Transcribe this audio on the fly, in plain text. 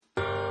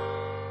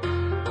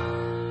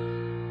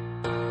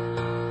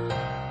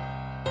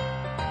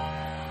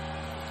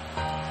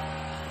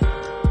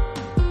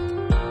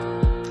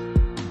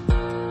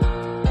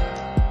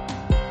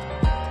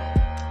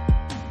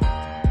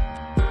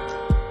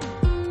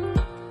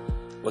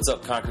What's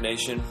up, Conquer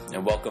Nation,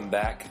 and welcome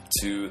back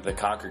to the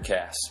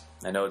ConquerCast.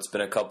 I know it's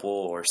been a couple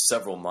or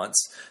several months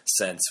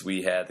since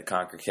we had the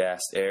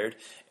ConquerCast aired,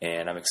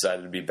 and I'm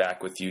excited to be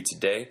back with you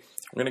today.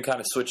 We're going to kind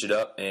of switch it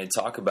up and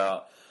talk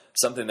about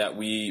something that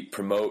we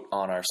promote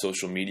on our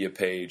social media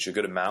page a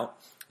good amount,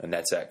 and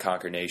that's at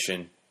Conquer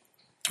Nation.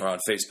 We're on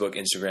Facebook,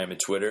 Instagram, and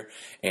Twitter,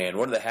 and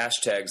one of the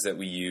hashtags that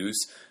we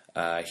use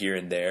here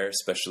and there,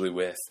 especially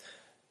with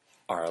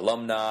our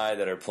alumni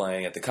that are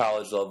playing at the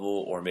college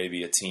level, or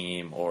maybe a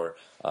team or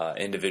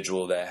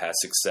individual that has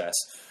success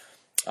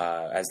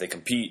as they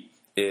compete,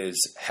 is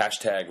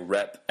hashtag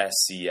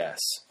RepSCS.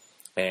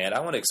 And I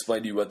want to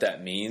explain to you what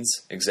that means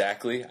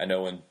exactly. I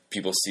know when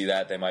people see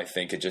that, they might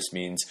think it just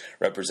means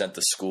represent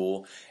the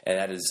school, and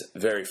that is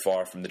very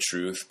far from the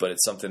truth, but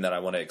it's something that I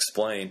want to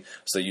explain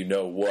so you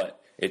know what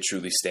it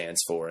truly stands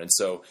for. And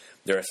so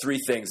there are three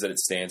things that it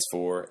stands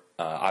for,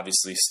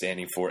 obviously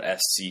standing for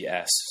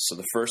SCS. So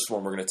the first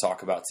one we're going to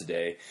talk about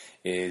today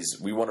is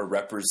we want to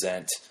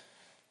represent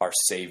our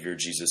Savior,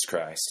 Jesus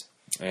Christ.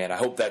 And I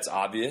hope that's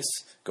obvious,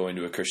 going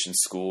to a Christian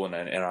school and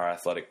in our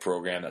athletic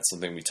program. That's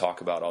something we talk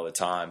about all the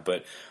time.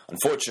 But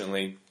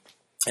unfortunately,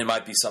 it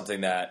might be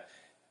something that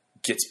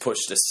gets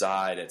pushed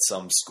aside at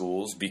some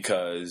schools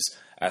because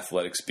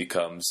athletics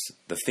becomes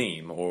the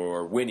theme,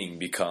 or winning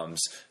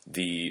becomes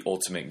the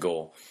ultimate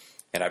goal.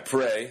 And I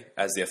pray,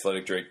 as the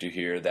athletic director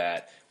here,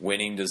 that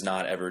winning does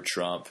not ever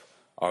trump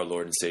our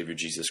Lord and Savior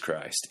Jesus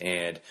Christ.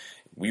 And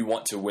we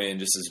want to win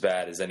just as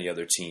bad as any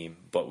other team,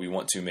 but we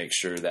want to make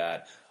sure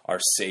that our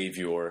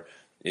Savior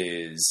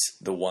is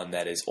the one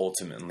that is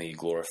ultimately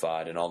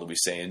glorified in all that we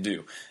say and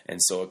do.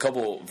 And so a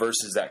couple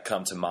verses that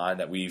come to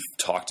mind that we've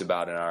talked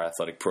about in our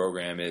athletic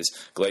program is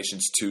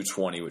Galatians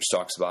 2:20, which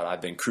talks about,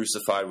 I've been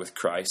crucified with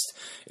Christ.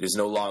 It is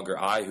no longer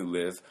I who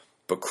live,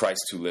 but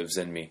Christ who lives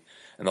in me.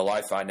 And the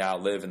life I now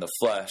live in the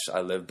flesh,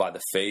 I live by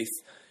the faith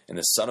in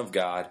the Son of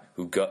God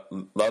who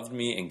loved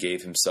me and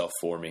gave himself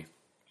for me.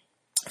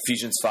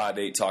 Ephesians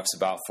 5:8 talks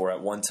about, for at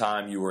one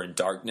time you were in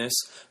darkness,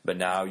 but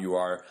now you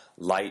are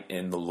light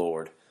in the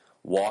Lord.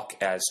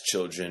 Walk as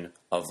children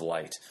of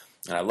light.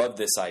 And I love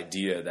this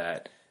idea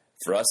that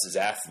for us as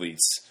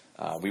athletes,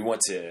 we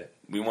want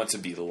to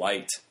be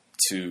light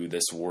to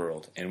this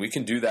world. And we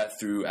can do that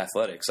through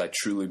athletics. I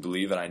truly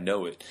believe, and I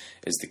know it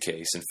is the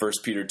case. And 1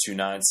 Peter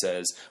 2:9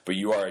 says, but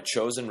you are a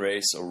chosen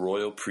race, a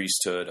royal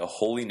priesthood, a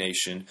holy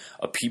nation,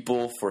 a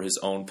people for his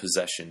own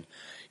possession.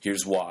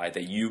 Here's why,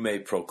 that you may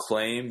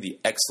proclaim the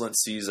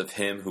excellencies of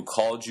him who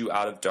called you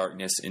out of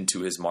darkness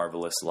into his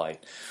marvelous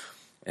light.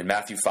 And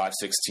Matthew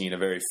 5:16, a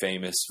very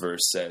famous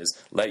verse, says,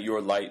 let your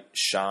light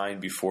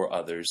shine before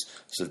others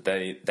so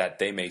that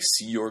they may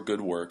see your good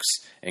works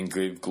and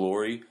give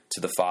glory to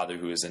the Father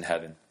who is in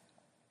heaven.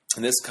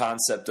 And this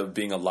concept of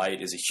being a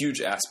light is a huge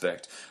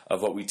aspect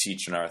of what we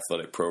teach in our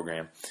athletic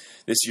program.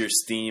 This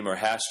year's theme or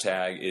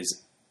hashtag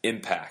is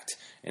impact,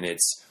 and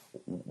it's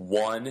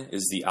one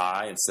is the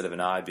I instead of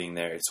an I being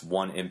there. It's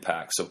one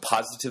impact. So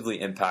positively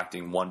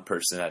impacting one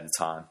person at a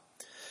time.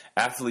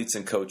 Athletes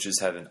and coaches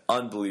have an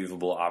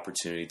unbelievable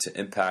opportunity to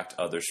impact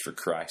others for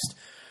Christ.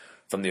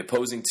 From the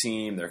opposing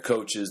team, their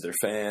coaches, their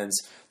fans,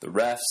 the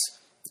refs,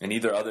 and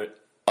either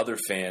other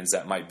fans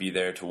that might be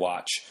there to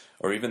watch,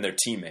 or even their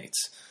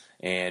teammates.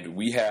 And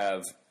we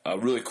have a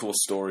really cool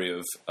story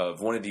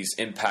of one of these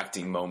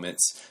impacting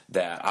moments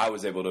that I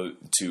was able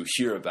to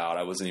hear about.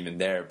 I wasn't even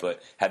there,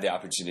 but had the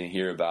opportunity to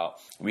hear about.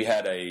 We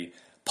had a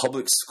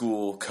public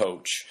school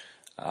coach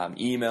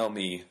email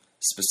me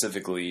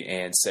specifically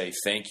and say,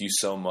 thank you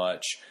so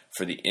much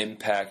for the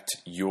impact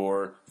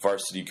your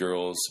varsity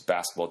girls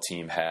basketball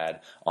team had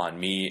on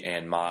me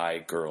and my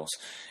girls.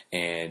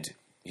 And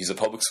he's a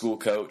public school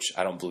coach.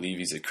 I don't believe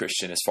he's a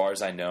Christian as far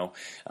as I know.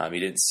 He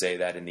didn't say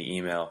that in the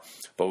email.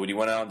 But what he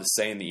went on to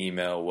say in the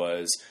email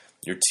was,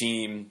 your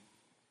team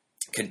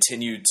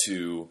continued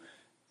to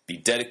be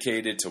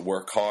dedicated, to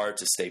work hard,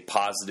 to stay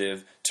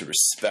positive, to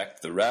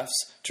respect the refs,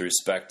 to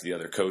respect the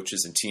other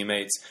coaches and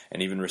teammates,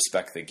 and even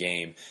respect the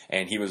game.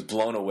 And he was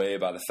blown away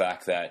by the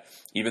fact that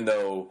even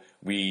though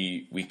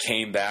we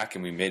came back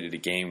and we made it a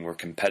game, we're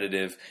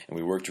competitive and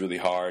we worked really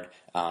hard,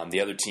 the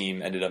other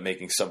team ended up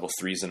making several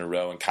threes in a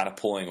row and kind of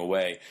pulling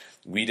away.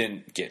 We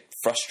didn't get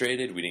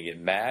frustrated. We didn't get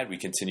mad. We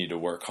continued to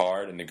work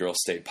hard, and the girls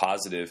stayed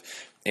positive.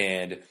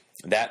 And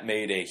that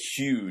made a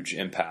huge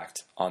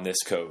impact on this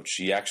coach.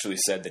 He actually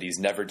said that he's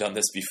never done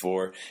this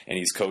before, and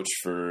he's coached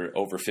for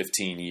over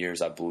 15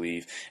 years, I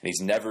believe, and he's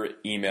never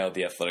emailed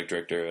the athletic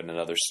director at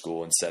another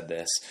school and said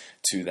this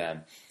to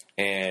them.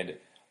 And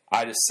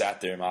I just sat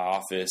there in my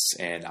office,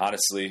 and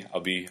honestly, I'll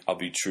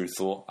be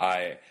truthful,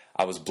 I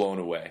was blown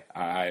away.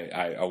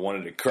 I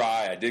wanted to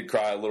cry. I did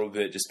cry a little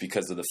bit just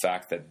because of the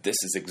fact that this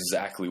is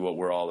exactly what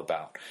we're all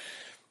about.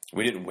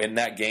 We didn't win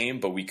that game,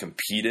 but we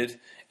competed,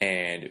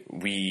 and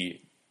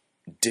we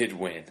did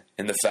win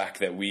in the fact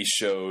that we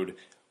showed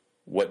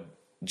what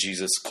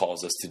Jesus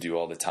calls us to do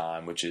all the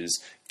time, which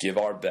is give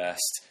our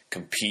best,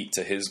 compete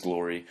to his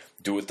glory,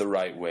 do it the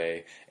right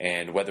way,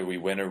 and whether we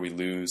win or we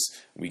lose,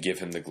 we give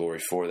him the glory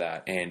for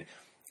that. And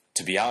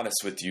to be honest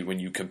with you, when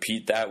you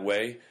compete that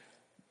way,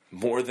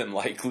 more than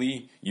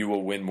likely you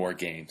will win more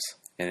games.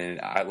 And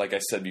like I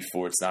said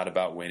before, it's not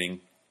about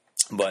winning,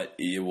 but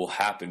it will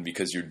happen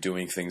because you're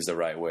doing things the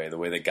right way, the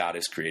way that God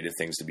has created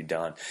things to be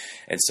done.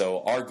 And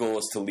so our goal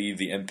is to leave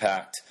the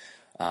impact,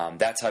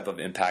 that type of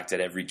impact at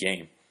every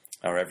game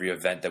or every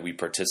event that we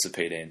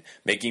participate in,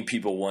 making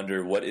people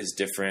wonder what is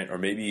different, or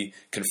maybe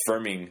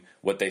confirming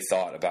what they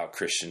thought about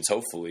Christians,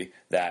 hopefully,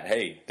 that,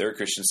 hey, they're a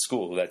Christian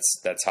school.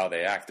 That's how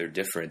they act. They're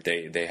different.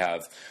 They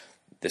have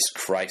this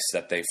Christ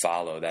that they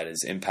follow that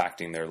is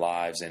impacting their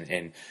lives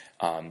and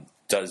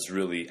does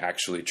really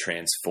actually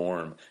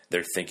transform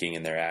their thinking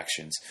and their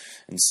actions.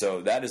 And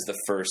so that is the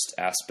first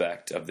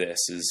aspect of this,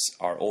 is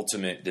our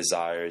ultimate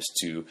desire is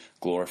to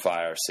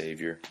glorify our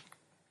Savior.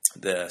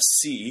 The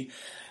C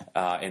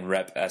in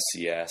Rep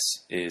SCS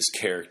is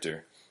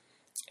character.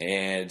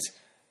 And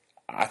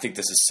I think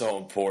this is so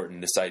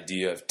important, this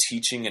idea of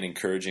teaching and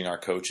encouraging our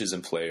coaches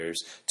and players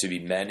to be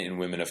men and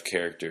women of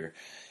character.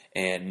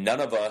 And none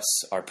of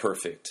us are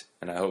perfect,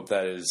 and I hope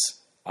that is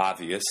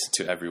obvious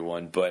to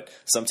everyone, but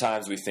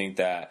sometimes we think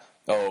that,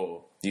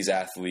 these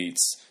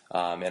athletes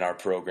in our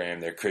program,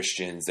 they're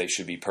Christians, they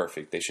should be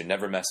perfect. They should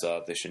never mess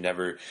up. They should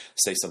never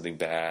say something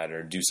bad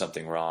or do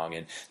something wrong,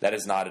 and that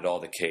is not at all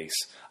the case.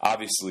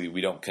 Obviously,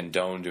 we don't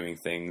condone doing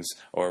things,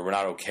 or we're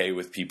not okay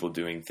with people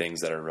doing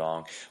things that are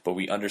wrong, but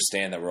we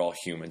understand that we're all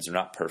humans. We're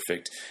not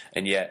perfect,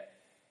 and yet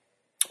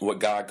what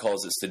God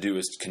calls us to do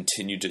is to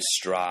continue to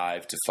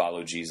strive to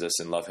follow Jesus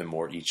and love him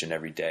more each and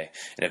every day.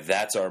 And if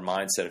that's our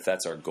mindset, if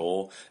that's our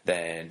goal,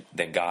 then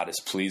God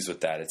is pleased with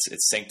that.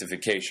 It's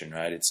sanctification,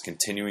 right? It's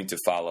continuing to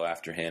follow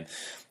after him.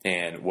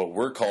 And what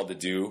we're called to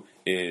do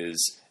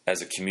is,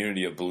 as a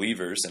community of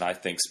believers, and I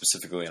think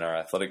specifically in our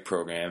athletic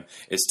program,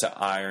 is to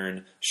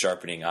iron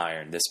sharpening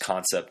iron, this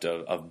concept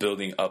of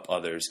building up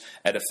others,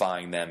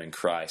 edifying them in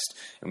Christ.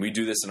 And we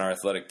do this in our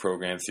athletic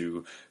program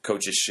through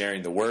coaches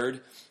sharing the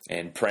word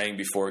and praying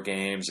before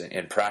games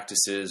and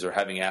practices, or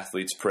having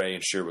athletes pray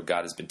and share what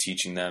God has been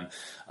teaching them.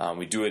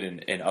 We do it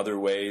in other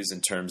ways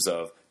in terms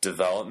of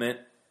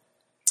development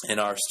in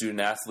our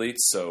student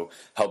athletes, so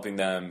helping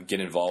them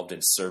get involved in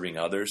serving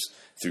others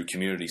through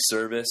community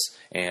service.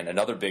 And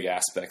another big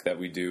aspect that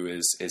we do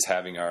is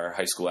having our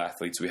high school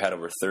athletes, we had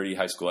over 30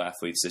 high school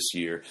athletes this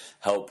year,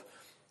 help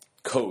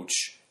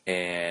coach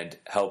and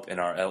help in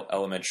our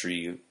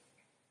elementary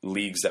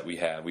leagues that we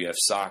have. We have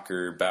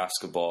soccer,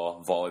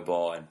 basketball,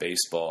 volleyball, and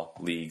baseball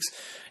leagues.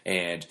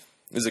 And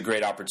this is a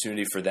great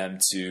opportunity for them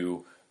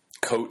to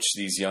coach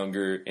these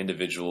younger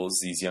individuals,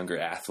 these younger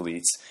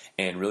athletes,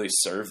 and really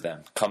serve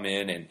them. Come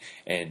in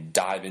and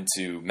dive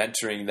into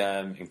mentoring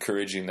them,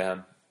 encouraging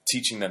them,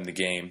 teaching them the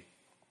game.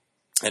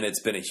 And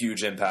it's been a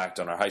huge impact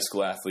on our high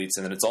school athletes,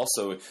 and then it's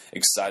also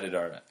excited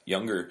our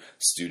younger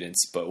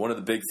students. But one of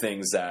the big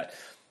things that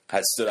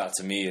has stood out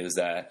to me is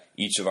that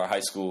each of our high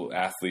school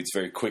athletes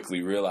very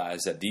quickly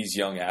realized that these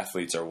young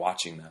athletes are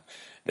watching them.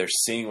 They're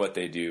seeing what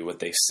they do, what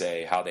they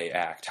say, how they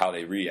act, how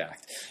they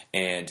react.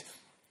 And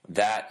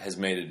that has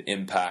made an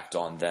impact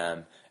on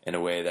them in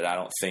a way that I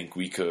don't think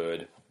we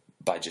could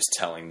by just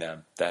telling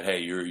them that, hey,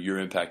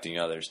 you're impacting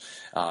others.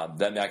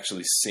 Them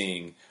actually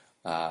seeing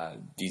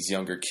these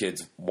younger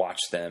kids watch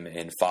them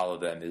and follow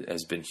them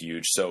has been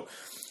huge. So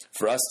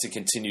for us to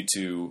continue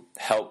to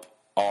help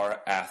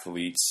our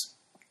athletes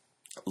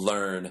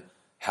learn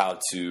how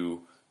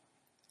to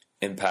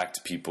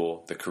impact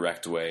people the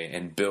correct way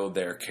and build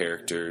their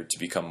character to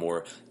become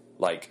more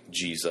like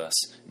Jesus,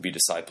 be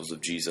disciples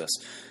of Jesus.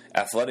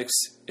 Athletics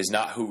is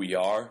not who we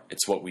are,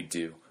 it's what we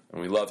do.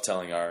 And we love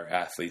telling our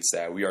athletes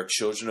that we are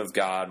children of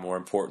God, more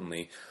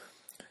importantly,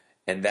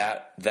 and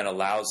that then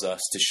allows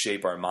us to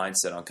shape our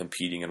mindset on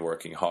competing and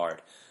working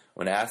hard.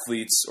 When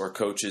athletes or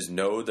coaches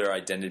know their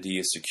identity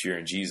is secure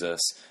in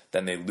Jesus,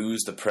 then they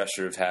lose the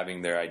pressure of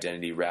having their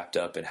identity wrapped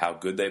up in how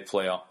good they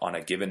play on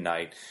a given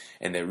night,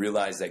 and they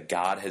realize that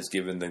God has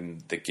given them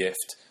the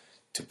gift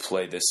to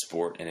play this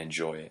sport and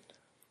enjoy it.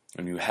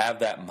 When you have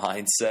that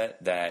mindset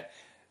that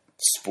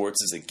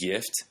sports is a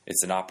gift,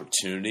 it's an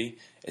opportunity,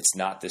 it's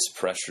not this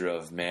pressure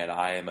of, man,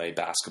 I am a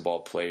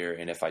basketball player,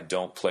 and if I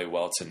don't play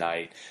well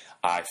tonight,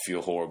 I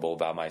feel horrible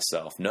about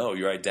myself. No,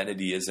 your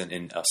identity isn't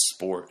in a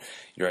sport.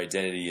 Your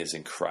identity is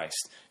in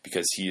Christ,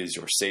 because he is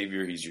your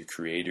Savior, he's your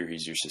Creator,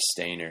 he's your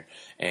Sustainer.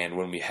 And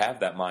when we have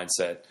that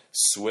mindset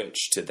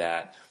switch to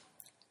that,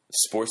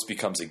 sports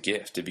becomes a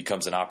gift. It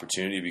becomes an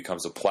opportunity. It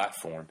becomes a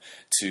platform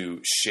to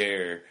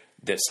share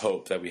this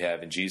hope that we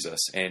have in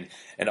Jesus. And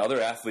other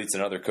athletes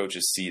and other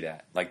coaches see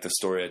that. Like the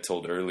story I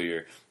told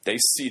earlier, they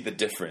see the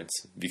difference,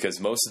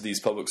 because most of these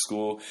public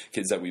school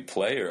kids that we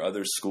play, or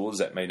other schools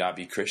that may not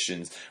be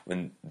Christians,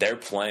 when they're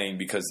playing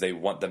because they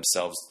want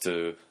themselves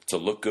to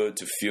look good,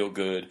 to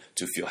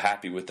feel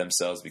happy with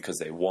themselves because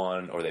they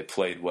won or they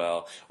played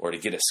well, or to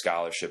get a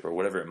scholarship or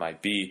whatever it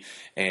might be.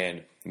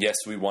 And yes,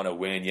 we want to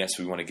win. Yes,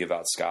 we want to give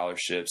out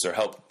scholarships or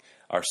help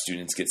our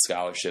students get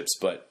scholarships,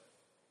 but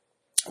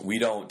we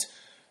don't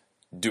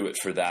do it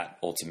for that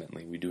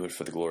ultimately. We do it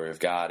for the glory of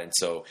God. And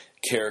so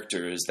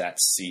character is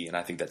that C, and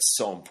I think that's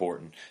so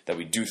important, that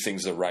we do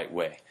things the right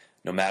way,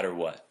 no matter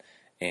what.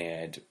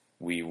 And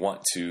we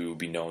want to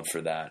be known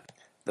for that.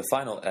 The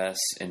final S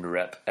in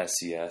Rep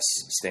SES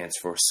stands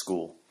for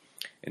school,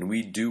 and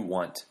we do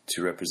want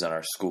to represent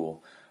our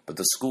school, but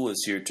the school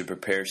is here to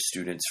prepare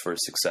students for a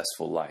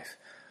successful life.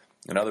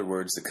 In other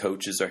words, the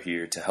coaches are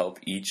here to help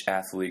each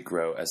athlete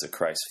grow as a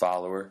Christ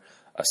follower,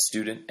 a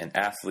student, an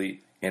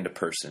athlete, and a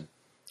person.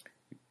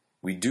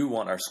 We do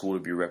want our school to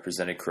be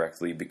represented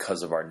correctly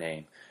because of our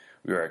name.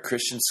 We are a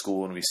Christian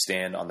school and we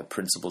stand on the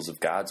principles of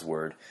God's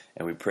Word,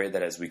 and we pray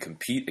that as we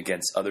compete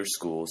against other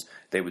schools,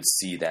 they would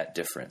see that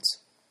difference.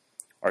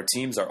 Our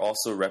teams are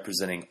also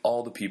representing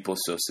all the people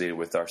associated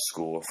with our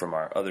school, from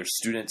our other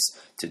students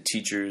to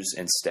teachers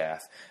and staff,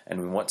 and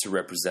we want to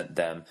represent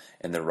them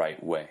in the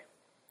right way.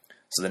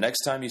 So the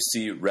next time you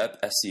see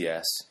Rep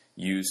SES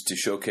used to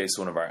showcase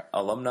one of our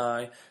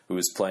alumni who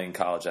is playing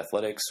college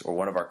athletics or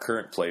one of our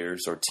current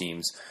players or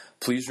teams,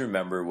 please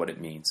remember what it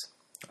means.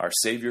 Our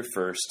Savior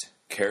first,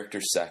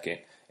 character second,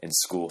 and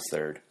school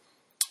third.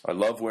 I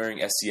love wearing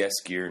SES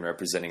gear and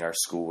representing our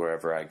school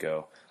wherever I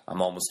go.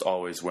 I'm almost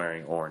always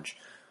wearing orange.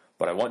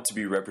 But I want to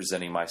be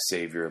representing my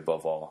Savior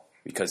above all,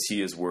 because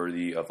He is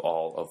worthy of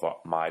all of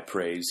my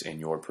praise and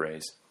your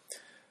praise.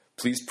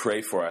 Please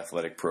pray for our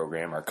athletic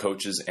program, our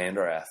coaches, and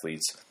our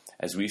athletes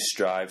as we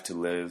strive to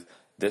live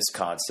this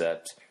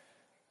concept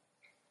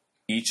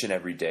each and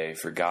every day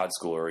for God's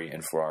glory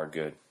and for our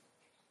good.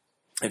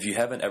 If you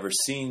haven't ever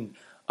seen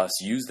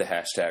us use the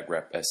hashtag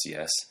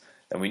RepSES,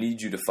 then we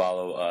need you to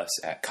follow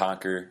us at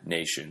Conquer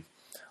Nation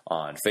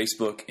on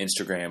Facebook,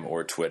 Instagram,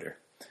 or Twitter.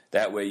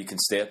 That way you can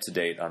stay up to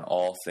date on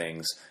all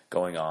things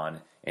going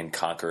on in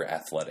Conquer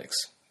Athletics.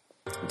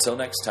 Until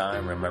next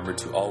time, remember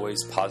to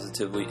always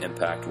positively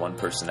impact one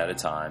person at a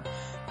time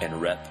and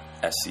Rep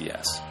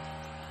SES.